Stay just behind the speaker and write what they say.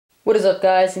What is up,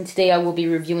 guys? And today I will be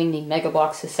reviewing the Mega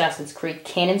Bloks Assassin's Creed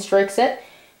Cannon Strike set.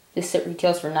 This set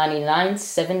retails for $99,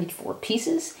 74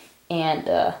 pieces,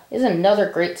 and is another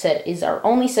great set. It is our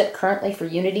only set currently for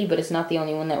Unity, but it's not the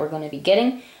only one that we're going to be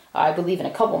getting. I believe in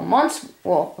a couple months,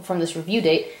 well, from this review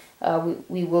date,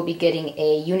 we will be getting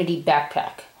a Unity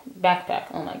backpack,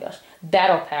 oh my gosh,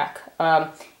 battle pack,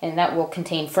 and that will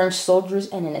contain French soldiers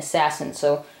and an assassin.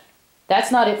 So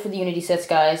that's not it for the Unity sets,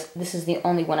 guys. This is the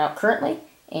only one out currently.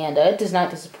 And it does not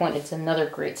disappoint. It's another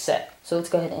great set. So let's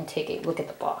go ahead and take a look at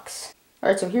the box.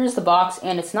 Alright, so here's the box,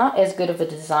 and it's not as good of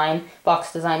a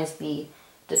box design as the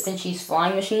Da Vinci's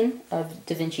Flying Machine,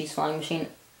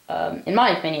 in my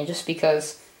opinion, just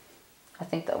because I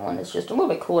think that one is just a little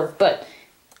bit cooler. But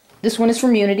this one is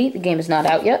from Unity. The game is not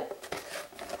out yet,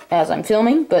 as I'm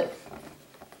filming, but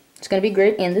it's going to be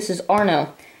great. And this is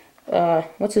Arno.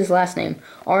 What's his last name?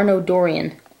 Arno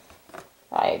Dorian.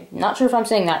 I'm not sure if I'm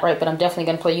saying that right, but I'm definitely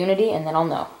going to play Unity, and then I'll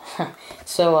know.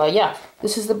 So, yeah,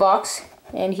 this is the box,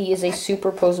 and he is a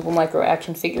superposable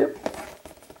micro-action figure.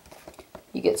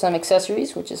 You get some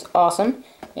accessories, which is awesome,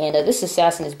 and this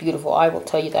assassin is beautiful, I will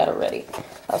tell you that already.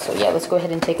 So, yeah, let's go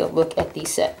ahead and take a look at the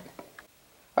set.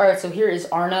 Alright, so here is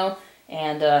Arno,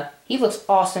 and he looks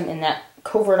awesome in that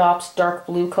Covert Ops dark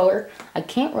blue color. I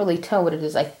can't really tell what it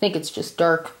is. I think it's just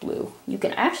dark blue. You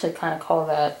can actually kind of call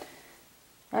that...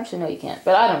 Actually, no, you can't,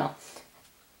 but I don't know.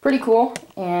 Pretty cool,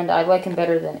 and I like him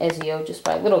better than Ezio, just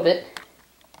by a little bit.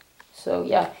 So,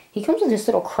 yeah, he comes with this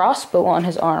little crossbow on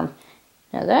his arm.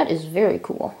 Now, that is very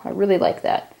cool. I really like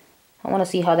that. I want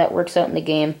to see how that works out in the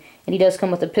game. And he does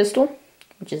come with a pistol,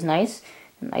 which is nice.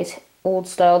 A nice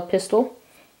old-styled pistol.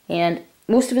 And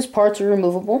most of his parts are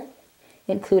removable,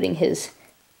 including his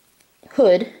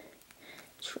hood,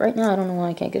 which right now I don't know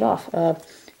why I can't get off.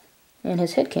 And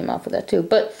his head came off of that too.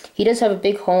 But he does have a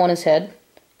big hole in his head,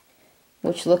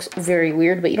 which looks very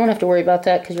weird, but you don't have to worry about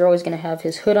that because you're always going to have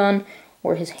his hood on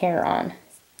or his hair on.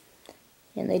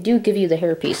 And they do give you the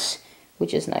hairpiece,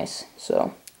 which is nice.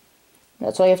 So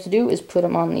that's all you have to do is put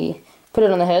it on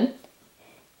the head,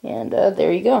 and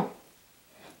there you go.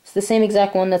 It's the same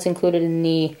exact one that's included in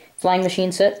the Flying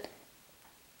Machine set,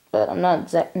 but I'm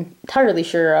not entirely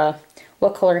sure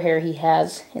what color hair he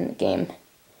has in the game.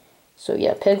 So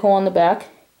yeah, peg hole on the back.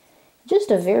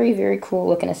 Just a very, very cool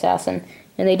looking assassin.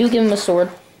 And they do give him a sword,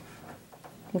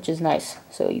 which is nice.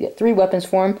 So you get 3 weapons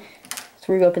for him.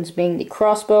 3 weapons being the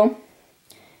crossbow,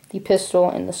 the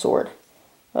pistol, and the sword.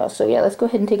 So yeah, let's go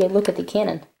ahead and take a look at the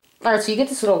cannon. Alright, so you get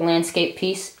this little landscape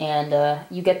piece, and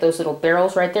you get those little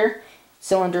barrels right there.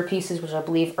 Cylinder pieces, which I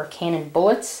believe are cannon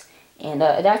bullets. And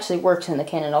it actually works in the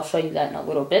cannon. I'll show you that in a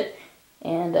little bit.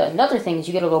 And another thing is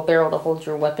you get a little barrel to hold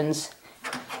your weapons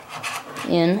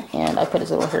in, and I put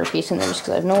his little hair piece in there just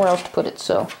because I have nowhere else to put it.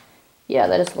 So yeah,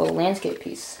 that is a little landscape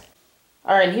piece.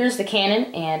 Alright, here's the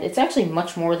cannon, and it's actually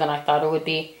much more than I thought it would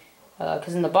be,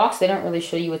 because in the box they don't really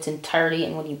show you its entirety,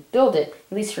 and when you build it,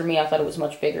 at least for me, I thought it was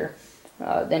much bigger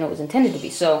than it was intended to be.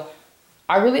 So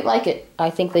I really like it. I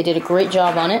think they did a great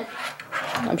job on it.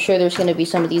 I'm sure there's going to be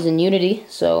some of these in Unity,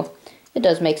 so it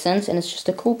does make sense, and it's just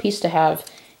a cool piece to have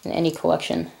in any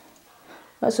collection.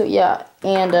 So yeah,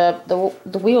 and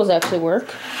the wheels actually work.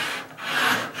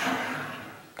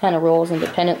 Kind of rolls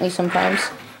independently sometimes.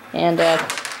 And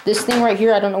this thing right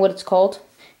here, I don't know what it's called.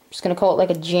 I'm just going to call it like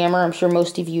a jammer. I'm sure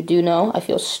most of you do know. I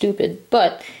feel stupid.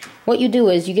 But what you do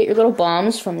is you get your little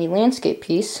bombs from the landscape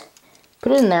piece,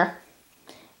 put it in there,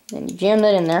 then you jam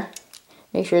that in there.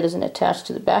 Make sure it doesn't attach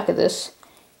to the back of this.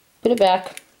 Put it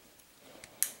back,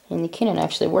 and the cannon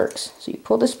actually works. So you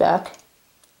pull this back,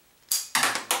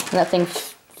 and that thing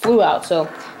flew out, so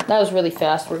that was really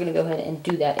fast. We're going to go ahead and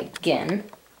do that again.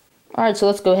 Alright, so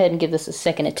let's go ahead and give this a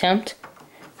second attempt.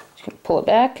 Just going to pull it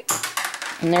back,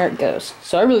 and there it goes.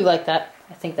 So I really like that.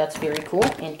 I think that's very cool,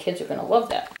 and kids are going to love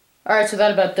that. Alright, so that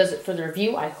about does it for the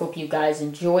review. I hope you guys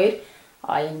enjoyed.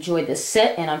 I enjoyed this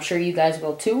set, and I'm sure you guys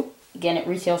will too. Again, it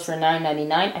retails for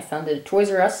 $9.99. I found it at Toys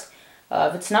R Us.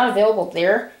 If it's not available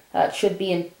there, it should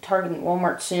be in Target and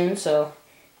Walmart soon, so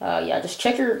yeah, just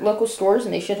check your local stores,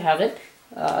 and they should have it.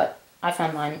 I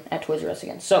found mine at Toys R Us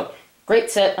again. So, great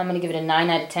set. I'm going to give it a 9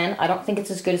 out of 10. I don't think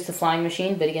it's as good as the Flying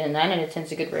Machine, but again, a 9 out of 10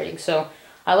 is a good rating. So,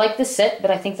 I like this set, but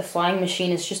I think the Flying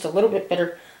Machine is just a little bit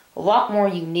better, a lot more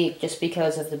unique just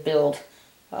because of the build.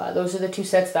 Those are the 2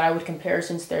 sets that I would compare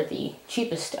since they're the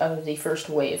cheapest of the first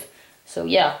wave. So,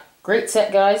 yeah, great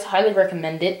set, guys. Highly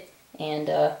recommend it. And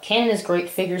Cannon is great,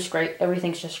 figures great,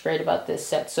 everything's just great about this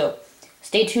set. So,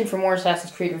 stay tuned for more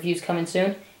Assassin's Creed reviews coming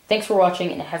soon. Thanks for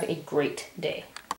watching, and have a great day.